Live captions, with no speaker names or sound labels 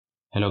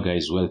Hello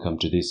guys, welcome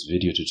to this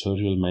video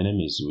tutorial. My name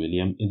is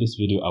William. In this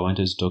video, I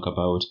wanted to talk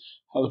about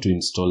how to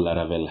install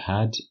Laravel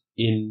HUD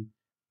in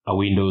a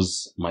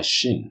Windows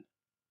machine.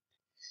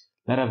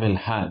 Laravel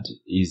HUD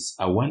is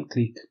a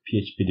one-click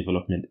PHP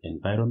development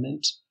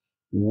environment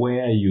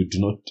where you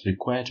do not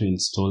require to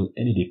install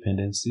any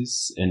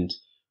dependencies and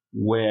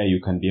where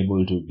you can be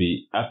able to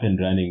be up and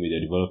running with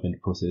your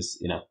development process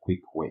in a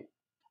quick way.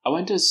 I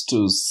want us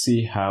to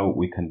see how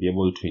we can be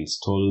able to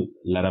install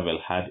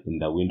Laravel HUD in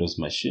the Windows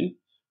machine.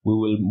 We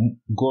will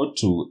go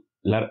to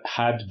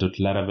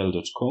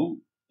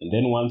hud.laravel.com, and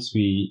then once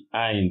we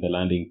are in the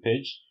landing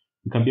page,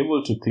 you can be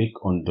able to click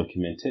on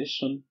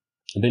documentation,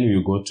 and then we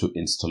will go to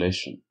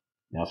installation.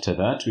 After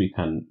that, we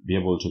can be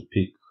able to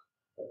pick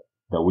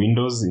the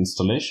Windows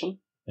installation,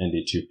 and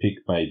it will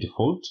pick by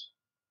default.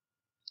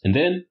 And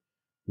then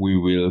we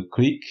will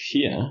click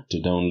here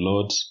to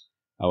download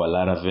our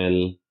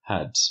Laravel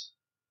HUD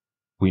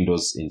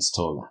Windows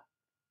installer.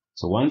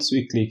 So once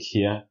we click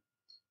here,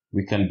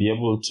 we can be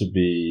able to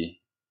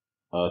be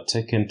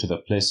taken to the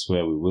place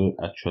where we will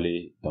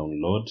actually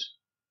download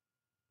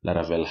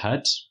Laravel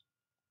HUD,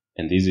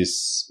 and this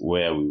is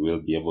where we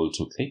will be able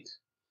to click.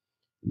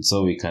 And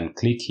so we can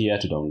click here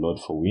to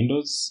download for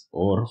Windows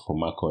or for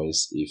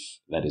macOS if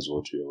that is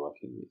what we are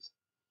working with.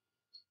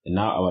 And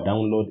now our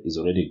download is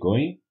already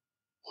going.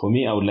 For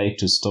me, I would like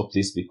to stop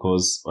this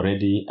because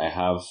already I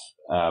have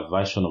a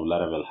version of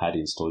Laravel HUD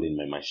installed in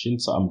my machine,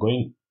 so I'm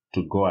going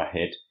to go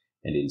ahead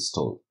and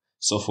install.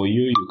 So for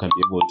you, you can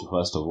be able to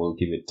first of all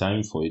give it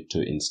time for it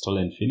to install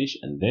and finish,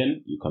 and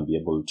then you can be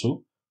able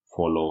to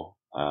follow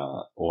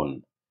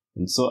on.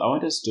 And so I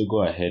want us to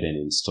go ahead and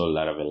install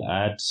Laravel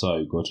HUD. So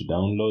I go to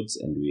downloads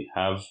and we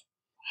have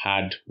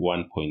HUD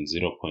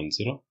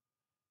 1.0.0,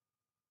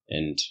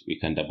 and we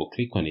can double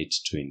click on it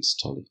to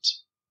install it.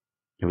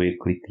 We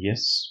click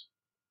yes.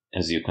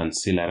 As you can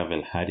see,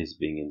 Laravel HUD is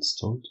being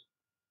installed.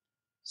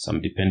 Some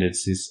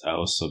dependencies are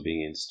also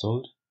being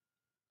installed.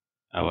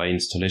 Our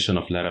installation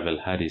of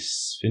Laravel HUD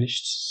is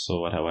finished, so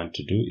what I want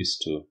to do is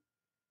to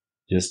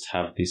just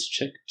have this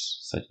checked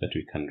such that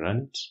we can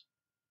run it.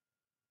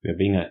 We are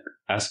being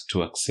asked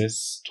to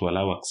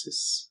allow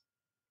access.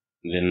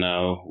 Then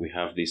now we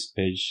have this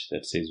page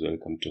that says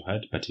welcome to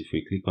HUD, but if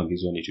we click on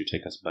this one, it will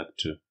take us back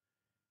to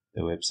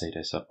the website,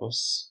 I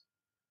suppose.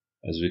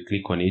 As we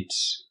click on it,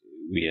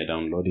 we are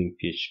downloading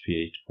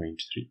PHP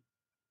 8.3.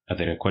 At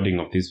the recording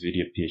of this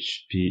video,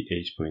 PHP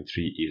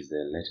 8.3 is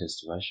the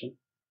latest version.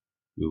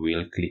 We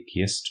will click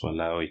yes to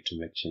allow it to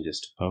make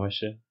changes to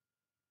PowerShell.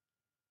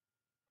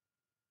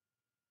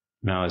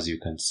 Now, as you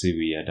can see,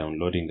 we are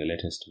downloading the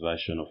latest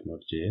version of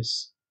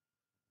Node.js.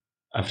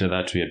 After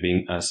that, we are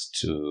being asked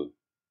to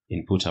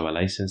input our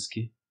license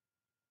key.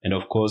 And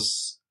of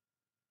course,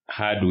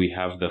 HUD, we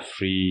have the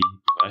free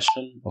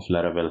version of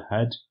Laravel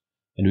HUD,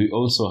 and we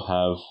also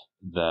have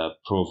the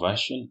Pro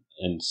version.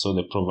 And so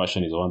the Pro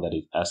version is the one that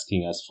is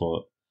asking us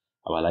for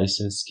our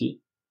license key.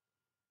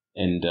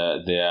 And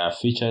there are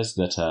features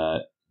that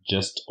are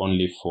just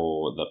only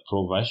for the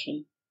Pro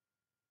version,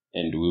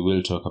 and we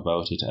will talk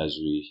about it as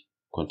we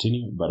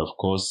continue. But of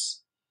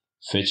course,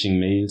 fetching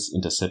mails,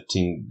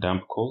 intercepting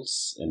dump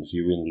calls, and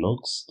viewing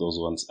logs, those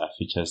ones are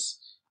features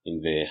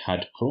in the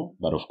HUD Pro,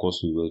 but of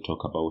course we will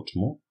talk about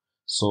more.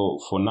 So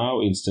for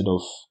now, instead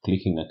of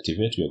clicking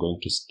activate, we are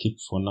going to skip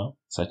for now,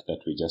 such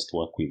that we just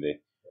work with the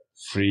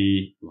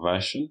free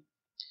version.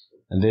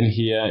 And then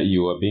here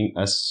you are being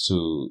asked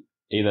to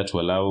either to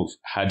allow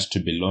HUD to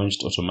be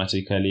launched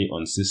automatically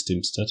on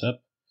system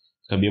startup.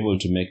 You can be able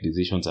to make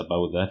decisions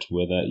about that,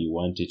 whether you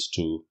want it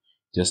to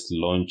just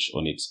launch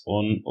on its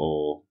own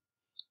or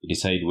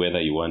decide whether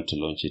you want to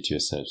launch it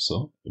yourself.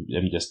 So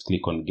let me just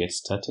click on get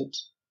started.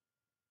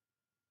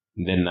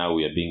 And then now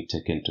we are being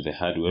taken to the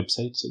HUD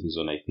website. So this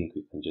one, I think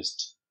we can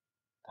just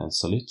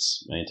cancel it.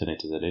 My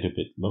internet is a little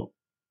bit low.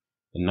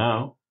 And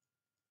now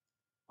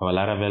our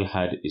Laravel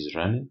HUD is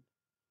running.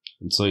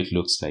 And so it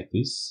looks like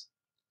this.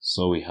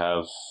 So we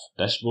have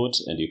dashboard,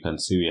 and you can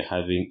see we are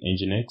having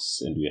Nginx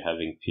and we are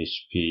having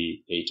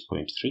PHP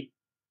 8.3.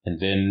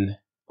 And then,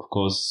 of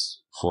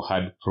course, for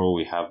HUD Pro,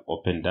 we have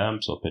Open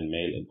Dumps, Open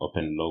Mail, and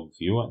Open Log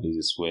Viewer. This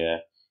is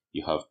where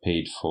you have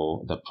paid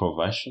for the Pro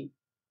version.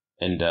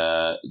 And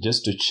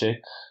just to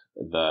check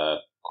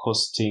the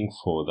costing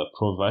for the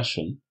Pro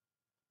version,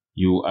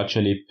 you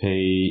actually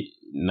pay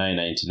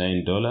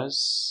 $99.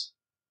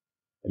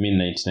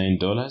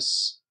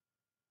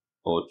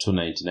 Or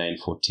 $2.99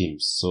 for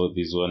Teams. So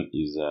this one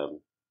is, I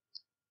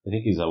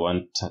think, is a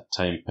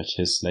one-time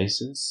purchase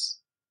license.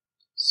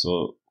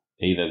 So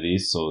either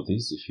this or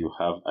this. If you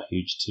have a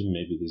huge team,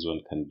 maybe this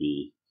one can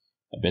be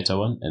a better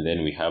one. And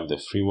then we have the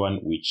free one,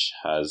 which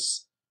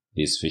has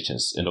these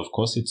features. And of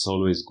course, it's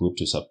always good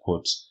to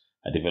support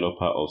a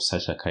developer of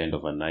such a kind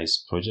of a nice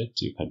project.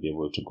 You can be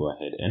able to go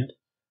ahead and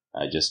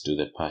just do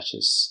the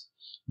purchase.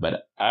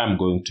 But I'm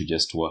going to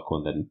just work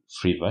on the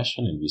free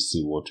version, and we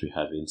see what we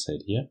have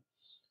inside here.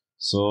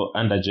 So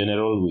under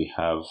general, we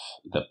have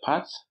the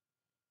path.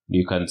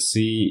 You can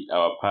see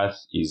our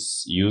path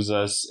is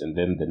users and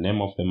then the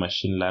name of the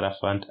machine,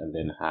 Larafant, and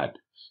then HUD.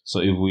 So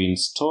if we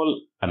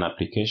install an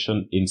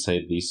application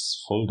inside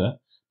this folder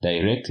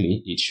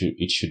directly, it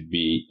should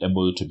be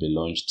able to be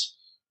launched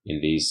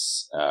in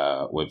this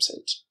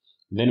website.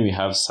 Then we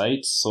have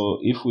sites. So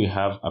if we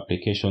have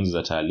applications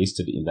that are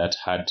listed in that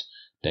HUD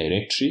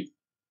directory,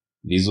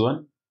 this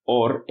one,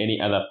 or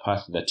any other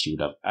path that you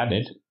would have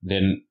added,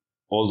 then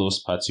all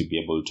those paths will be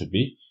able to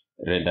be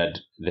rendered,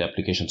 the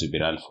application to be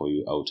run for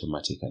you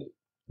automatically.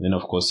 Then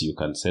of course you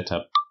can set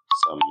up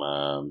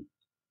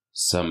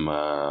some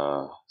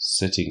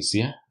settings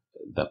here,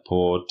 the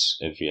port,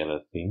 every other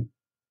thing.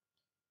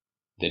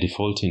 The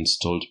default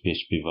installed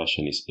PHP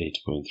version is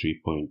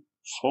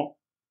 8.3.4,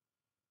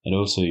 and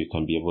also you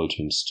can be able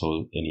to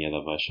install any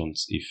other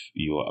versions if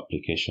your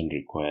application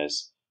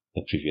requires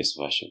the previous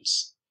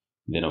versions.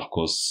 Then of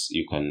course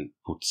you can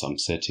put some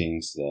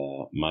settings,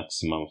 the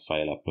maximum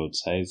file upload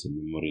size, the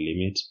memory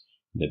limit,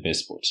 the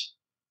base port.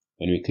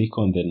 When we click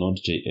on the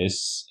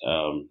Node.js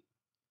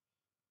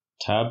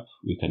tab,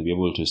 we can be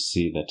able to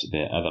see that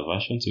there are other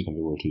versions you can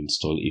be able to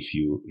install if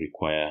you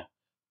require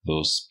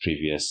those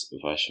previous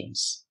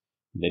versions.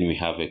 Then we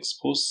have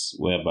expose,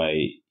 whereby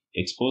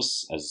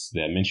expose, as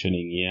they're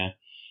mentioning here,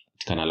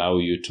 it can allow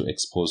you to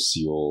expose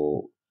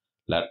your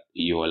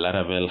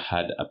Laravel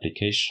HUD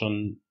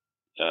application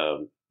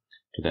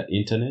to the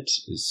internet,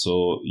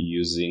 so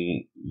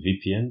using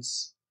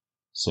VPNs.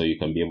 So you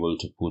can be able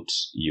to put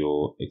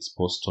your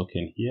expose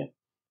token here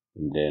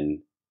and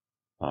then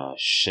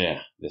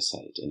share the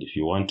site. And if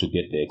you want to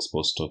get the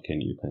expose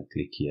token, you can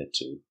click here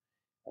to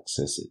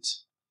access it.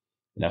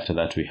 And after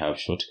that, we have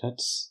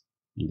shortcuts.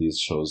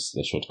 This shows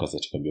the shortcuts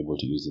that you can be able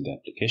to use in the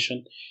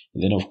application.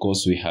 And then of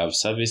course we have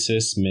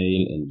services,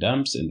 mail, and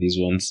dumps. And these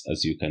ones,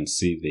 as you can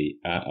see, they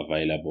are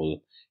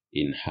available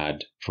in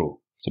HUD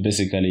Pro. So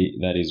basically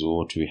that is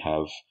what we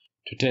have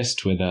to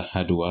test whether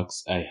HUD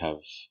works. I have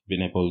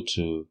been able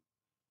to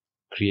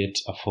create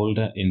a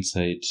folder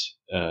inside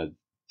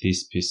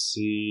this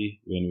PC.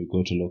 When we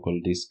go to local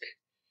disk,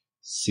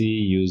 C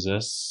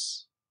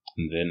users,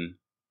 and then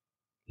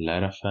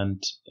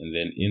Laravel, and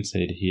then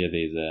inside here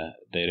there is a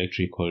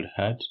directory called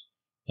HUD,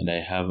 and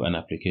I have an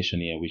application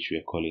here which we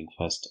are calling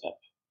Fast App.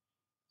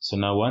 So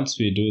now once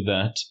we do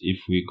that, if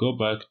we go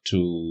back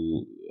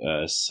to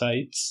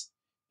sites,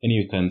 then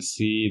you can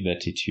see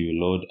that it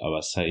will load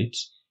our site,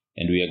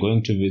 and we are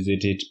going to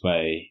visit it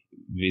by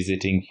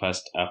visiting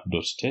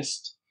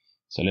fastapp.test.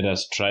 So let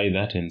us try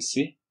that and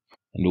see.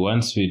 And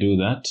once we do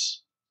that,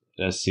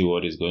 let's see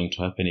what is going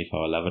to happen if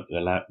our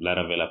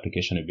Laravel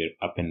application will be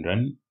up and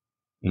running.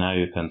 Now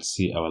you can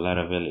see our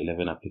Laravel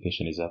 11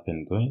 application is up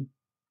and going.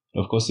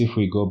 Of course, if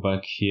we go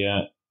back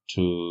here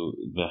to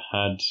the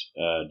HUD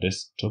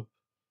desktop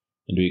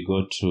and we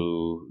go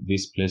to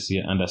this place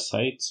here under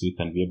sites, we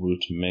can be able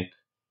to make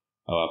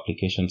our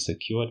application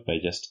secured by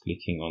just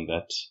clicking on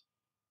that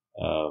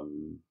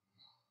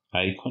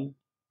icon.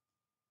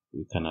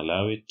 We can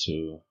allow it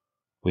to,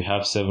 we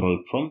have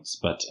several prompts,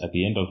 but at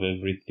the end of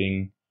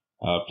everything,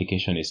 our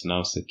application is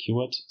now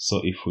secured.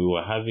 So if we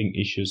were having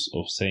issues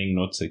of saying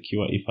not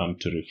secure, if I'm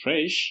to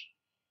refresh,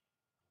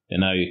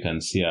 then now you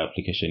can see our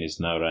application is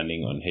now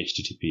running on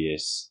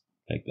HTTPS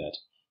like that.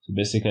 So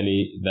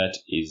basically that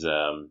is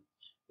a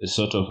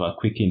sort of a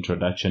quick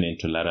introduction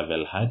into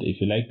Laravel HUD. If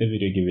you like the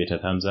video, give it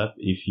a thumbs up.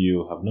 If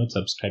you have not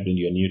subscribed and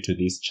you're new to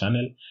this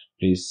channel,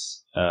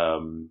 please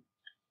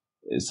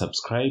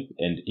subscribe.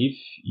 And if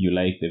you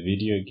like the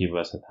video, give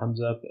us a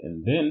thumbs up.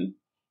 And then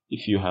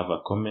if you have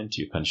a comment,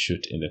 you can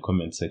shoot in the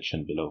comment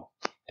section below.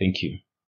 Thank you.